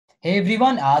Hey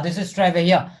everyone, this is Trevor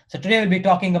here. So today we'll be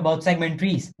talking about segment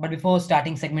trees. But before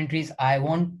starting segment trees, I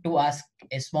want to ask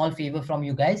a small favor from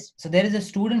you guys. So there is a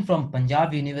student from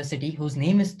Punjab University whose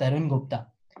name is Tarun Gupta,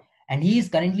 and he is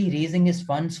currently raising his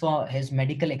funds for his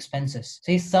medical expenses.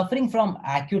 So he's suffering from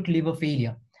acute liver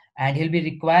failure, and he'll be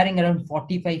requiring around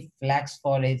 45 lakhs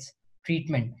for his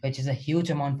treatment, which is a huge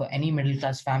amount for any middle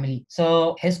class family.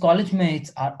 So his college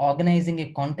mates are organizing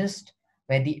a contest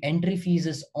where the entry fees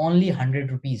is only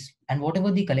 100 rupees, and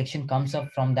whatever the collection comes up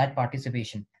from that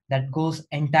participation, that goes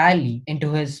entirely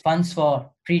into his funds for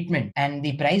treatment. And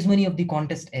the prize money of the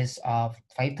contest is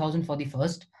 5,000 for the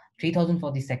first, 3,000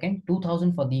 for the second,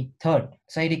 2,000 for the third.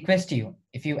 So I request you,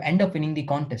 if you end up winning the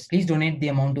contest, please donate the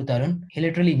amount to Tarun. He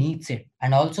literally needs it.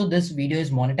 And also this video is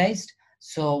monetized,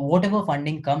 so whatever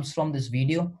funding comes from this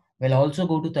video will also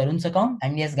go to Tarun's account.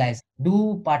 And yes guys,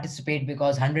 do participate,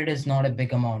 because 100 is not a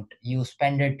big amount. You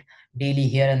spend it daily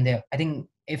here and there. I think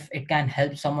if it can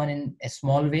help someone in a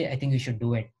small way, I think you should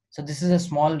do it. So this is a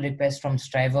small request from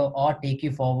Striver or Take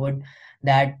You Forward,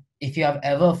 that if you have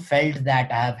ever felt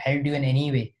that I have helped you in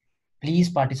any way, please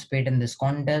participate in this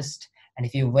contest. And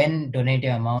if you win, donate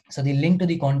your amount. So the link to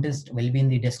the contest will be in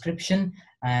the description,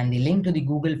 and the link to the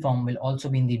Google form will also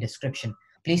be in the description.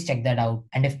 Please check that out,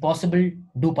 and if possible,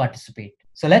 do participate.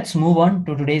 So let's move on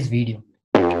to today's video.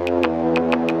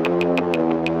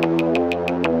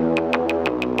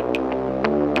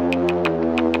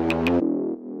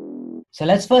 So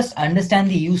let's first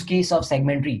understand the use case of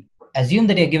segment tree. Assume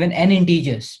that you're given n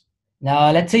integers.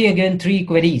 Now let's say you're given 3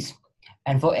 queries,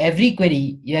 and for every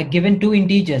query you're given 2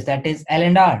 integers, that is L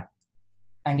and R,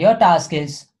 and your task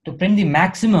is to print the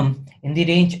maximum in the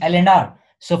range L and R.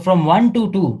 So from 1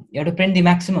 to 2 you have to print the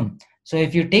maximum. So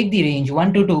if you take the range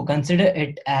 1 to 2, consider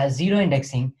it as 0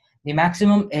 indexing, the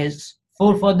maximum is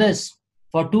 4. For this,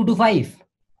 for 2 to 5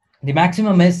 the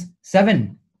maximum is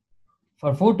 7.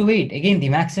 For 4 to 8, again the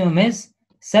maximum is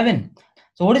 7.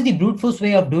 So what is the brute force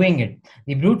way of doing it?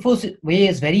 The brute force way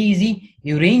is very easy.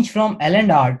 You range from L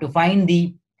and R to find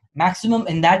the maximum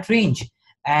in that range,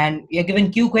 and you're given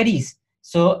Q queries.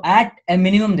 So at a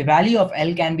minimum, the value of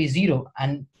L can be 0,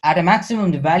 and at a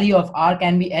maximum, the value of R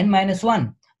can be n minus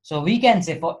 1. So we can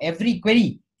say for every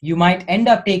query, you might end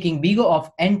up taking big O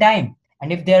of n time.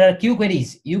 And if there are Q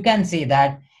queries, you can say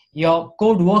that your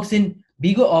code works in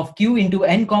big O of Q into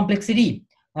n complexity.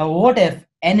 Now what if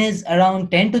n is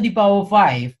around 10 to the power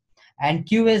 5 and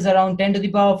Q is around 10 to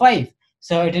the power 5?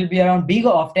 So it will be around big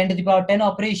O of 10 to the power 10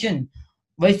 operation,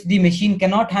 which the machine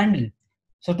cannot handle.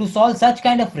 So to solve such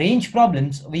kind of range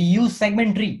problems, we use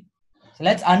segment tree. So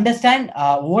let's understand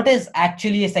what is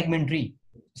actually a segment tree.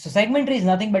 So segment tree is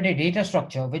nothing but a data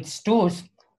structure which stores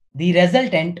the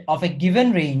resultant of a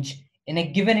given range in a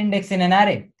given index in an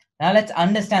array. Now let's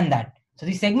understand that. So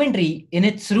the segment tree in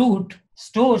its root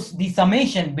stores the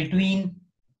summation between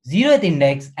 0th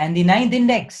index and the 9th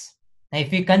index. Now if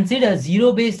we consider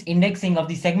zero-based indexing of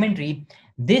the segment tree,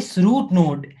 this root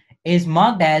node is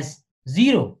marked as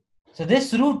 0. So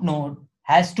this root node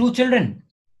has 2 children.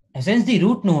 Now, since the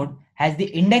root node has the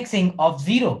indexing of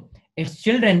 0, its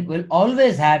children will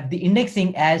always have the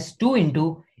indexing as 2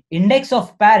 into index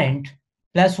of parent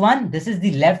plus 1. This is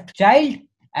the left child,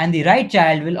 and the right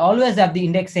child will always have the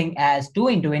indexing as 2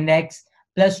 into index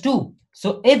plus 2.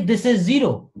 So if this is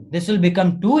 0, this will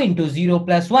become 2 into 0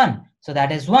 plus 1. So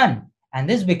that is 1. And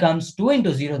this becomes 2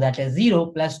 into 0, that is 0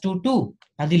 plus 2, 2.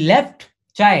 Now the left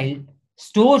child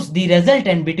stores the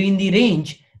resultant between the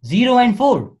range 0 and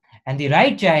 4. And the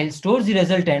right child stores the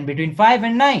resultant between 5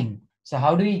 and 9. So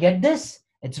how do we get this?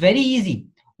 It's very easy.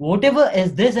 Whatever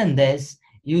is this and this,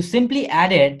 you simply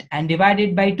add it and divide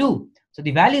it by 2. So the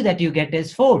value that you get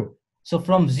is 4. So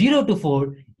from 0 to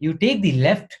 4, you take the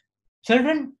left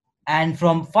children, and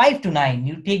from 5 to 9,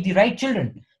 you take the right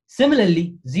children.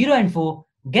 Similarly, 0 and 4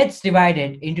 gets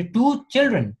divided into 2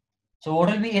 children. So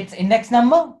what will be its index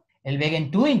number? It will be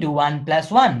again 2 into 1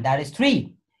 plus 1, that is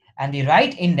 3. And the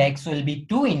right index will be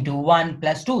 2 into 1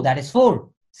 plus 2, that is 4.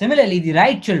 Similarly, the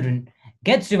right children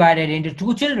gets divided into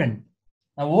 2 children.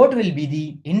 Now what will be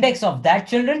the index of that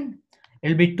children? It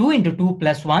will be 2 into 2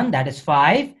 plus 1, that is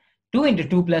 5. 2 into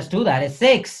 2 plus 2, that is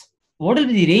 6. What will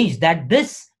be the range that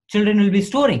this children will be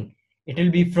storing? It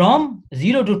will be from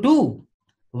 0 to 2.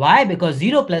 Why? Because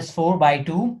 0 plus 4 by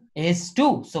 2 is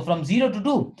 2. So from 0 to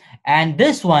 2. And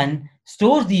this one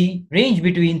stores the range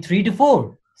between 3 to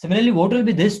 4. Similarly, what will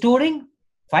be this storing?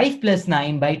 5 plus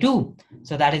 9 by 2.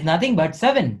 So that is nothing but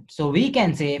 7. So we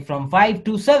can say from 5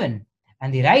 to 7.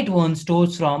 And the right one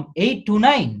stores from 8 to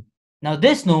 9. Now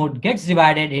this node gets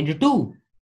divided into 2.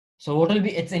 So what will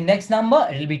be its index number?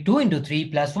 It will be 2 into 3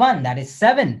 plus 1, that is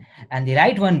 7. And the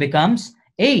right one becomes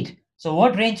 8. So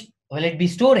what range will it be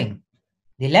storing?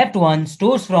 The left one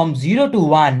stores from 0 to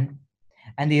 1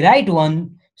 and the right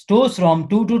one stores from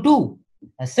 2 to 2.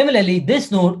 And similarly, this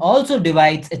node also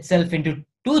divides itself into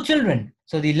two children.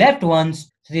 So the left one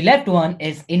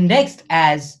is indexed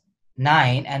as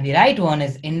 9 and the right one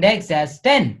is indexed as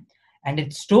 10, and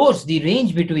it stores the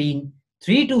range between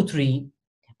 3 to 3,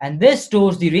 and this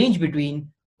stores the range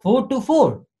between 4 to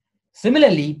 4.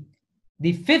 Similarly,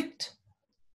 the fifth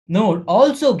node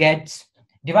also gets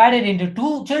divided into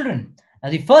two children. Now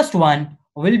the first one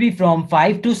will be from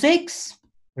 5 to 6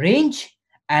 range,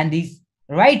 and the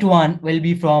right one will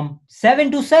be from 7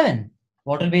 to 7.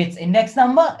 What will be its index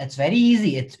number? It's very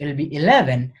easy. It will be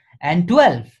 11 and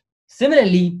 12.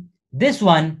 Similarly, this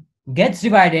one gets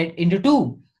divided into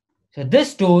two. So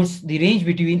this stores the range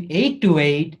between 8 to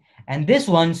 8, and this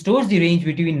one stores the range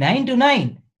between 9 to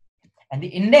 9. And the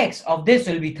index of this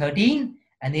will be 13,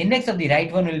 and the index of the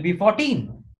right one will be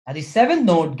 14. And the seventh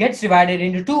node gets divided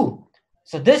into two.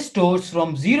 So this stores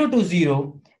from 0 to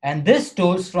 0, and this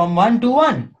stores from 1 to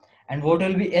 1. And what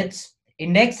will be its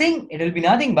indexing? It will be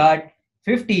nothing but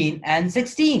 15 and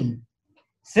 16.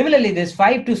 Similarly, this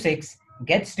 5 to 6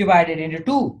 gets divided into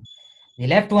two. The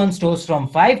left one stores from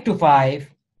 5 to 5,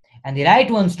 and the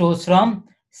right one stores from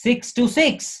 6 to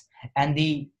 6. And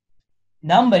the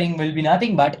numbering will be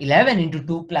nothing but 11 into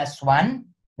 2 plus 1,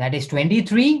 that is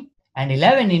 23, and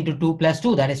 11 into 2 plus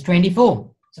 2, that is 24.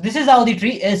 So this is how the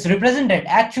tree is represented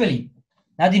actually.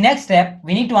 Now the next step,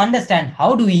 we need to understand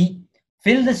how do we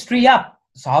fill this tree up.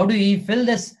 So how do we fill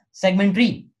this segment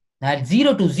tree? Now at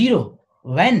 0 to 0,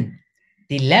 when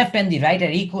the left and the right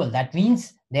are equal, that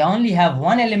means they only have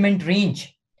one element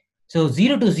range. So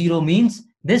 0 to 0 means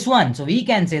this one. So we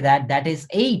can say that that is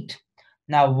 8.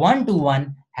 Now 1 to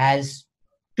 1 has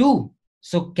 2.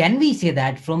 So can we say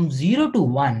that from 0 to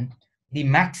 1, the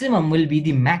maximum will be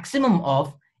the maximum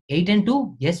of 8 and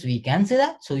 2? Yes, we can say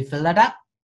that. So we fill that up.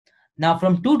 Now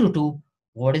from 2 to 2,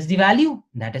 what is the value?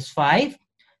 That is 5.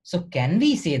 So can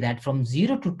we say that from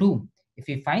 0 to 2, if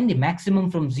we find the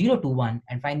maximum from 0 to 1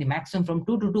 and find the maximum from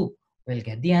 2 to 2, we'll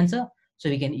get the answer. So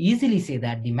we can easily say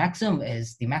that the maximum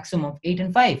is the maximum of 8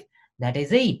 and 5. That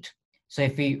is 8. So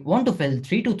if we want to fill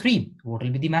 3 to 3, what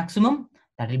will be the maximum?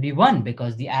 That will be 1,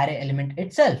 because the array element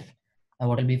itself. Now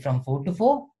what will be from 4 to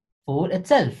 4? 4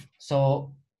 itself.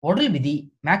 So what will be the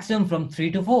maximum from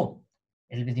 3 to 4?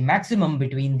 It will be the maximum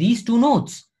between these two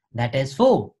nodes. That is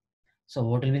 4. So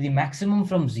what will be the maximum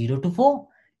from 0 to 4?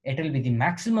 It will be the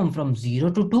maximum from 0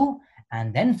 to 2,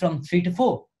 and then from 3 to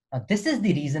 4. Now this is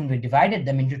the reason we divided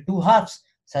them into two halves,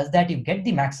 such that you get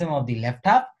the maximum of the left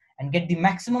half and get the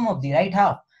maximum of the right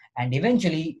half. And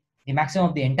eventually the maximum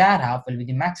of the entire half will be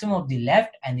the maximum of the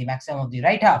left and the maximum of the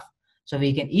right half. So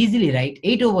we can easily write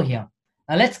 8 over here.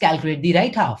 Now let's calculate the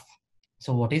right half.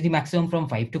 So what is the maximum from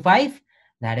 5 to 5?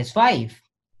 That is 5.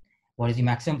 What is the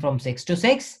maximum from 6 to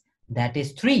 6? That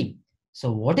is 3.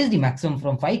 So what is the maximum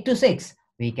from 5 to 6?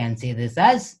 We can say this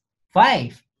as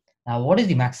 5. Now what is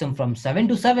the maximum from 7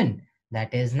 to 7?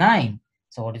 That is 9.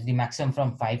 So what is the maximum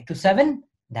from 5 to 7?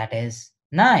 That is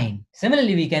 9.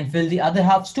 Similarly, we can fill the other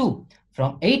halves too.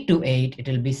 From 8 to 8, it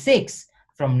will be 6.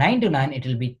 From 9 to 9, it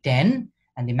will be 10.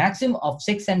 And the maximum of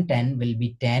 6 and 10 will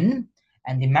be 10.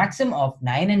 And the maximum of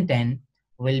 9 and 10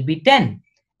 will be 10.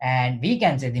 And we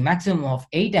can say the maximum of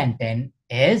 8 and 10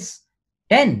 is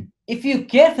 10. If you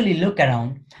carefully look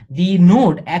around, the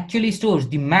node actually stores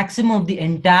the maximum of the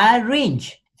entire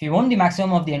range. If you want the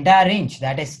maximum of the entire range,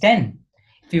 that is 10.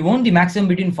 If you want the maximum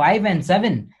between 5 and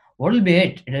 7, what will be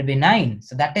it? It will be 9.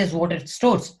 So that is what it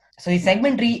stores. So the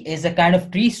segment tree is a kind of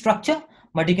tree structure,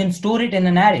 but you can store it in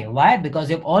an array. Why?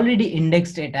 Because you've already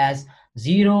indexed it as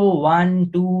 0,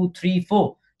 1, 2, 3,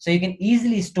 4. So you can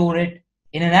easily store it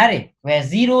in an array, where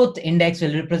 0th index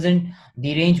will represent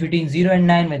the range between 0 and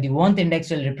 9, where the 1st index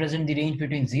will represent the range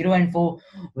between 0 and 4,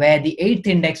 where the 8th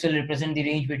index will represent the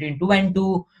range between 2 and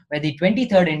 2, where the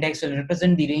 23rd index will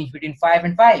represent the range between 5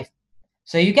 and 5.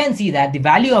 So you can see that the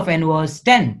value of n was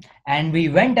 10, and we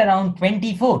went around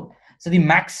 24. So the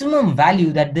maximum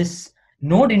value that this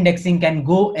node indexing can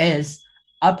go is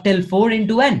up till 4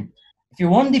 into n. If you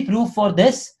want the proof for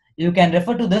this, you can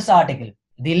refer to this article.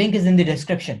 The link is in the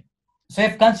description. So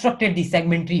I've constructed the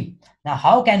segment tree. Now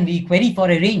how can we query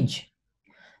for a range?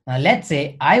 Now let's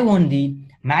say I want the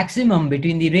maximum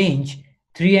between the range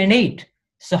 3 and 8.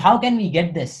 So how can we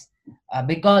get this?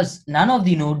 Because none of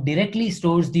the node directly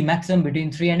stores the maximum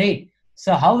between 3 and 8.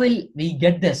 So how will we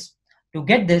get this? To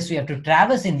get this, we have to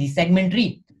traverse in the segment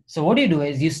tree. So what you do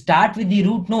is you start with the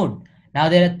root node. Now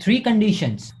there are three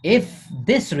conditions. If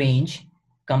this range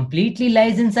completely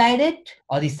lies inside it,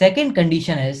 or the second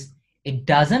condition is it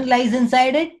doesn't lies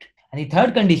inside it, And the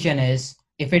third condition is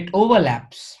if it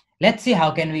overlaps. Let's see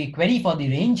how can we query for the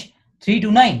range 3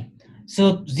 to 9.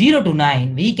 So 0 to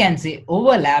 9, we can say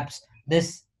overlaps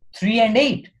this 3 and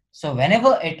 8. So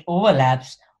whenever it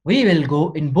overlaps, we will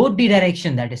go in both the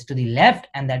direction, that is to the left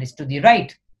and that is to the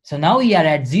right. So now we are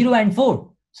at 0 and 4.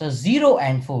 So 0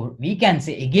 and 4, we can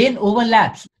say again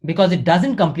overlaps because it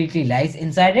doesn't completely lies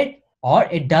inside it or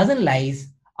it doesn't lies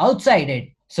outside it.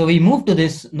 So we move to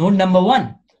this node number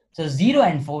 1. So 0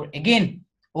 and 4 again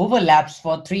overlaps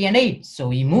for 3 and 8. So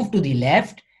we move to the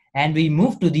left and we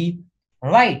move to the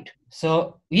right.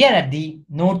 So we are at the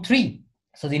node 3.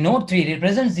 So the node 3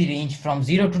 represents the range from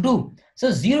 0 to 2.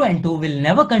 So 0 and 2 will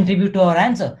never contribute to our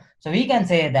answer. So we can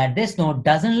say that this node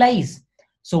doesn't lies.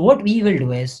 So what we will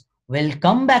do is we'll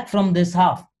come back from this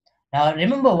half. Now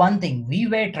remember one thing, we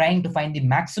were trying to find the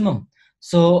maximum.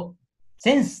 So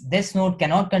since this node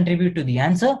cannot contribute to the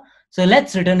answer, so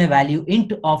let's return a value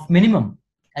int of minimum,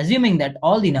 assuming that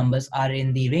all the numbers are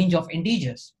in the range of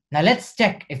integers. Now let's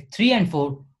check if 3 and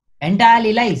 4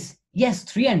 entirely lies. Yes,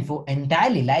 3 and 4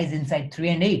 entirely lies inside 3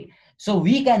 and 8. So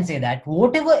we can say that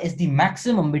whatever is the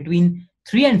maximum between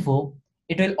 3 and 4,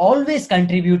 it will always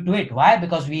contribute to it. Why?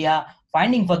 Because we are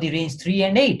finding for the range 3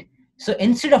 and 8. So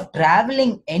instead of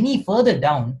traveling any further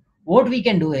down, what we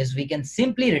can do is we can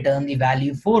simply return the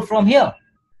value 4 from here.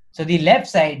 So the left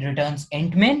side returns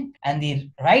int min and the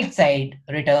right side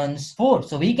returns 4.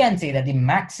 So we can say that the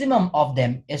maximum of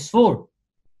them is 4.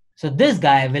 So this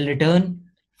guy will return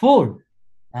 4.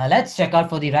 Now let's check out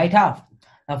for the right half.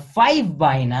 Now 5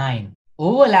 by 9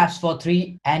 overlaps for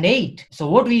 3 and 8. So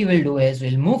what we will do is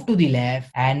we'll move to the left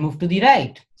and move to the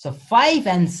right. So 5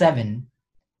 and 7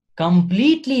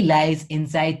 completely lies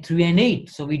inside 3 and 8.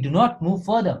 So we do not move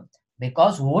further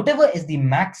because whatever is the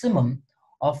maximum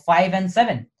of 5 and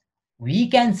 7, we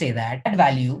can say that that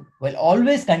value will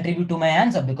always contribute to my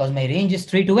answer because my range is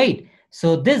 3 to 8.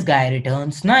 So this guy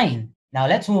returns 9. Now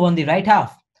let's move on the right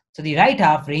half. So the right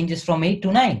half ranges from 8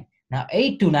 to 9. Now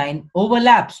 8 to 9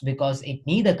 overlaps because it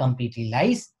neither completely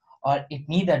lies or it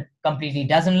neither completely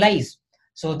doesn't lies.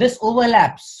 So this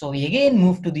overlaps. So we again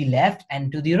move to the left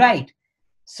and to the right.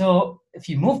 So if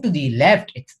you move to the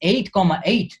left, it's 8,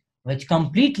 8, which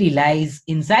completely lies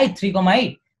inside 3,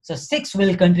 8. So 6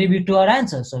 will contribute to our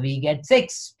answer. So we get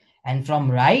 6. And from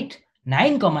right,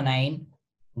 9, 9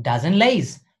 doesn't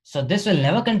lies. So this will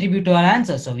never contribute to our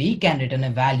answer. So we can return a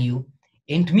value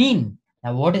int mean.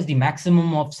 Now what is the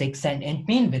maximum of 6 and int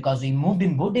mean? Because we moved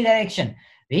in both the direction,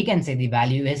 we can say the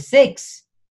value is 6.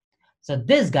 So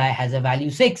this guy has a value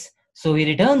 6. So he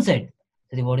returns it.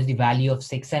 So what is the value of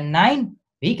 6 and 9?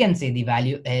 We can say the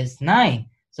value is 9.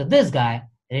 So this guy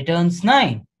returns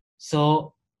 9.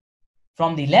 So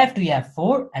from the left we have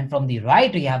 4 and from the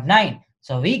right we have 9.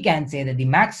 So we can say that the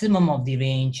maximum of the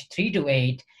range 3 to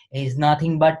 8 is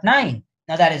nothing but 9.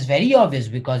 Now that is very obvious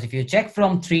because if you check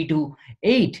from 3 to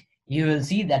 8, you will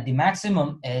see that the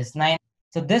maximum is 9.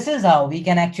 So this is how we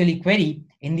can actually query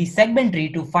in the segment tree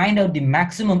to find out the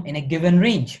maximum in a given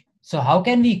range. So how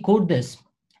can we code this?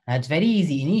 That's very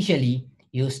easy. Initially,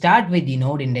 you start with the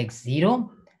node index 0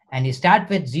 and you start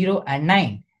with 0 and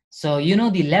 9. So you know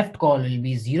the left call will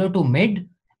be 0 to mid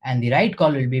and the right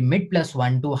call will be mid plus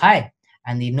 1 to high.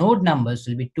 And the node numbers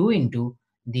will be 2 into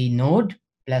the node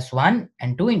plus 1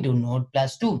 and 2 into node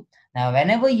plus 2. Now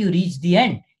whenever you reach the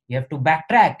end, you have to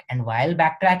backtrack, and while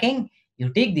backtracking, you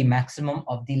take the maximum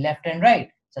of the left and right.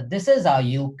 So this is how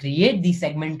you create the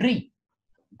segment tree.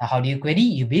 Now how do you query?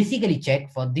 You basically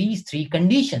check for these 3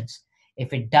 conditions.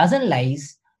 If it doesn't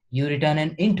lies, you return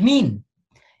an int mean.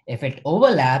 If it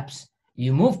overlaps,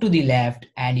 you move to the left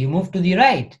and you move to the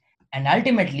right. And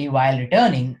ultimately, while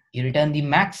returning, you return the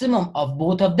maximum of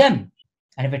both of them.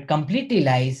 And if it completely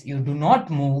lies, you do not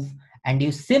move and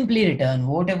you simply return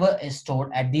whatever is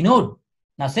stored at the node.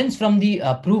 Now, since from the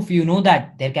proof you know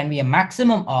that there can be a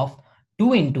maximum of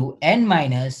 2 into n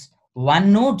minus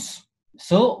 1 nodes.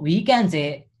 So we can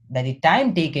say that the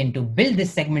time taken to build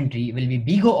this segment tree will be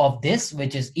big O of this,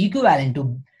 which is equivalent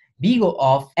to big O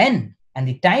of n. And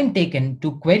the time taken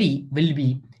to query will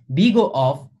be big O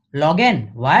of log n.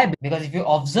 Why? Because if you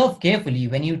observe carefully,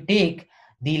 when you take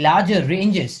the larger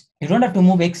ranges, you don't have to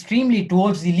move extremely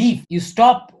towards the leaf. You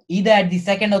stop either at the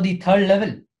second or the third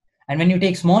level. And when you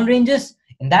take small ranges,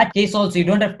 in that case also, you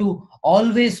don't have to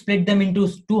always split them into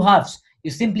 2 halves.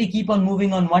 You simply keep on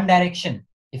moving on one direction.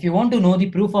 If you want to know the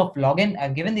proof of log n,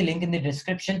 I've given the link in the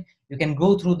description. You can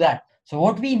go through that. So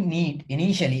what we need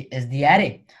initially is the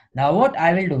array. Now what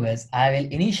I will do is I will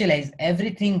initialize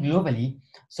everything globally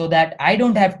so that I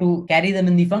don't have to carry them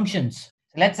in the functions.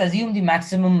 So let's assume the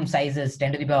maximum size is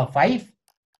 10 to the power 5.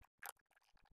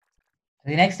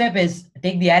 The next step is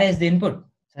take the array as the input.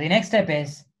 So the next step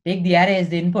is take the array as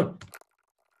the input.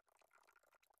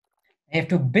 I have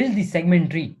to build the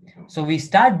segment tree. So we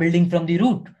start building from the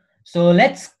root. So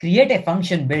let's create a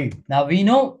function build. Now we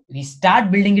know we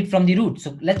start building it from the root.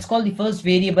 So let's call the first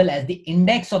variable as the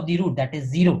index of the root, that is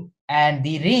 0. And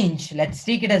the range, let's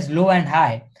take it as low and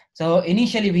high. So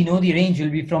initially we know the range will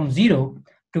be from 0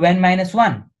 to n minus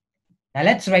 1. Now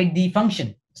let's write the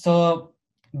function. So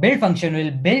build function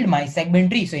will build my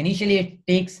segment tree. So initially it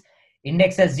takes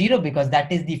index as 0 because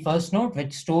that is the first node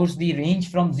which stores the range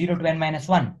from 0 to n minus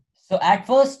 1. So at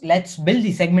first, let's build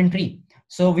the segment tree.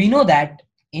 So we know that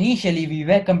initially we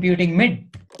were computing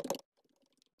mid.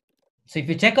 So if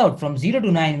you check out from 0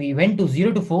 to 9, we went to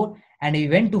 0 to 4 and we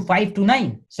went to 5 to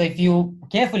 9. So if you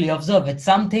carefully observe, it's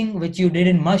something which you did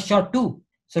in merge sort 2.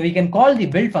 So we can call the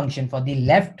build function for the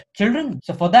left children.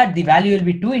 So for that, the value will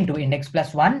be 2 into index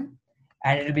plus 1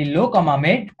 and it will be low comma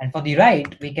mid. And for the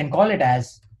right, we can call it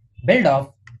as build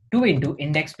of 2 into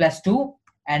index plus 2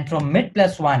 and from mid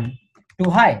plus 1 to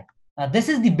high. Now this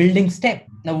is the building step.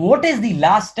 Now what is the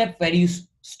last step where you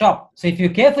stop? So if you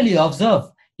carefully observe,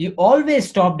 you always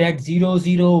stopped at 0,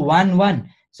 0, 1, 1.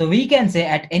 So we can say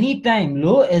at any time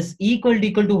low is equal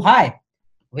to high,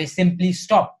 we simply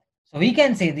stop. So we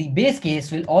can say the base case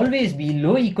will always be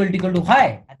low equal to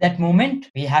high. At that moment,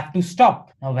 we have to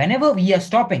stop. Now whenever we are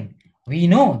stopping, we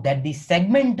know that the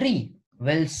segment tree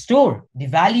will store the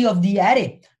value of the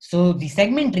array. So the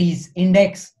segment tree's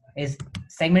index is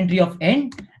segment tree of n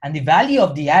and the value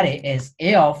of the array is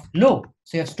a of low.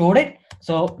 So you have stored it.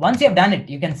 So once you have done it,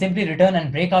 you can simply return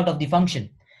and break out of the function.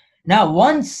 Now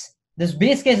once this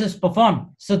base case is performed,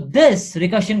 so this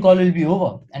recursion call will be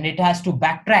over and it has to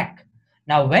backtrack.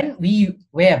 Now when we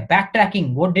were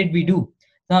backtracking, what did we do?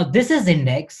 Now this is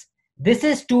index, this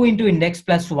is 2 into index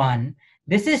plus 1,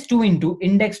 this is 2 into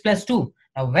index plus 2.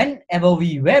 Now whenever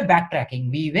we were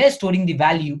backtracking, we were storing the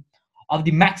value of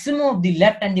the maximum of the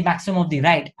left and the maximum of the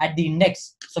right at the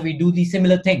index. So we do the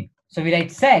similar thing. So we write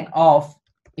seg of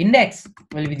index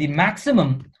will be the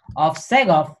maximum of seg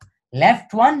of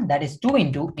left one, that is 2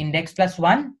 into index plus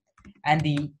 1, and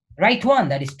the right one,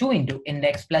 that is 2 into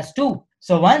index plus 2.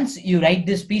 So once you write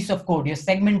this piece of code, your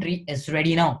segment tree is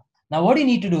ready now. Now what you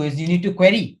need to do is you need to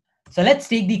query. So let's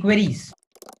take the queries.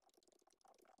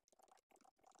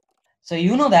 So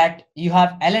you know that you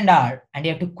have L and R and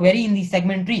you have to query in the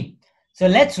segment tree. So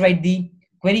let's write the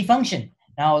query function.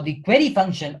 Now the query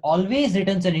function always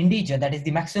returns an integer, that is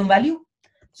the maximum value.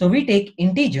 So we take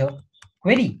integer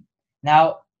query.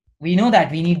 Now we know that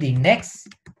we need the index,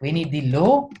 we need the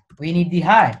low, we need the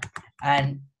high,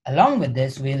 and along with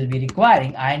this we'll be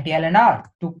requiring int L and R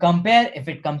to compare if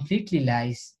it completely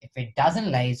lies, if it doesn't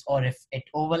lies, or if it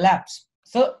overlaps.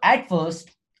 So at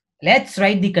first, let's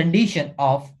write the condition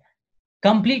of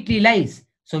completely lies.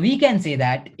 So we can say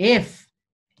that if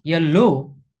your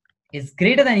low is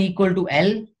greater than equal to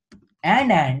L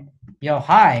and your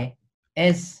high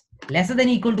is lesser than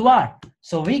equal to R.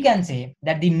 So we can say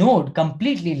that the node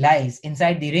completely lies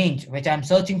inside the range which I'm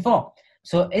searching for.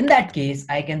 So in that case,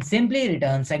 I can simply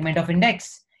return segment of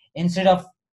index instead of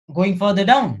going further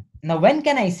down. Now when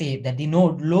can I say that the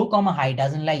node low comma high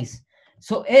doesn't lies?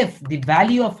 So if the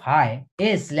value of high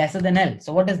is lesser than L,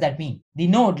 so what does that mean? The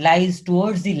node lies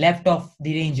towards the left of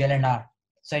the range L and R,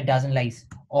 so it doesn't lies.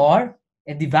 Or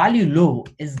if the value low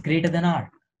is greater than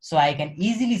R, so I can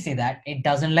easily say that it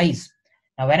doesn't lies.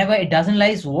 Now whenever it doesn't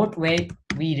lies, what were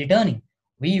we returning?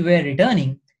 We were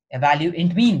returning a value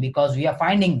int mean because we are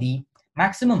finding the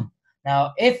maximum.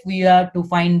 Now if we are to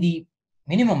find the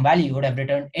minimum value, you would have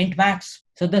returned int max.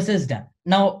 So this is done.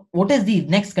 Now what is the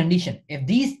next condition? If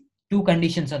these two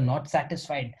conditions are not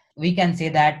satisfied, we can say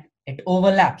that it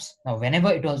overlaps. Now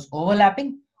whenever it was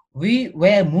overlapping, we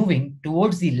were moving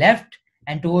towards the left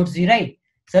and towards the right.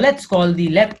 So let's call the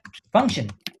left function.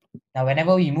 Now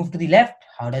whenever we move to the left,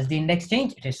 how does the index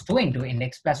change? It is 2 into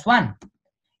index plus 1.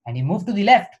 And you move to the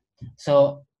left,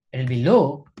 so it will be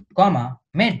low comma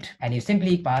mid, and you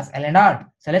simply pass L and R.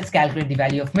 So let's calculate the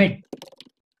value of mid.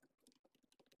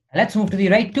 Let's move to the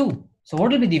right too. So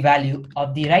what will be the value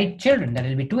of the right children? That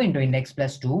will be 2 into index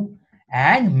plus 2,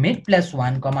 and mid plus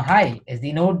 1 comma high is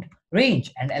the node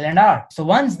range and L and R. So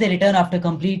once they return after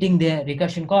completing their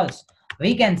recursion calls,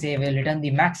 we can say we'll return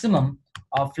the maximum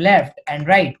of left and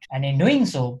right, and in doing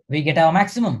so we get our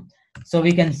maximum. So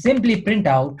we can simply print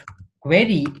out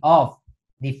query of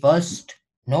the first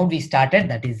node we started,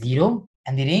 that is 0,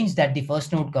 and the range that the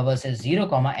first node covers is 0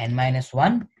 comma n minus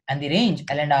 1, and the range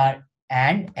L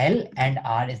and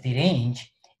R is the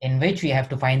range in which we have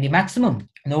to find the maximum.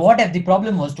 Now what if the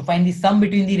problem was to find the sum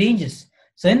between the ranges?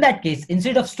 So in that case,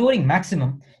 instead of storing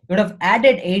maximum, you would have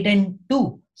added 8 and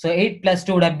 2. So 8 plus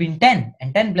 2 would have been 10,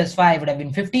 and 10 plus 5 would have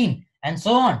been 15, and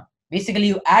so on. Basically,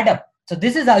 you add up. So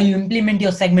this is how you implement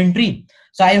your segment tree.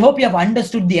 So I hope you have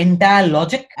understood the entire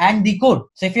logic and the code.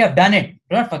 So if you have done it,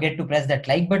 do not forget to press that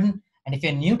like button. And if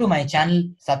you're new to my channel,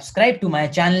 subscribe to my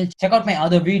channel. Check out my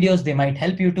other videos. They might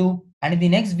help you too. And in the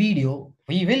next video,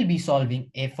 we will be solving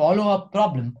a follow-up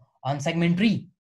problem on segment tree.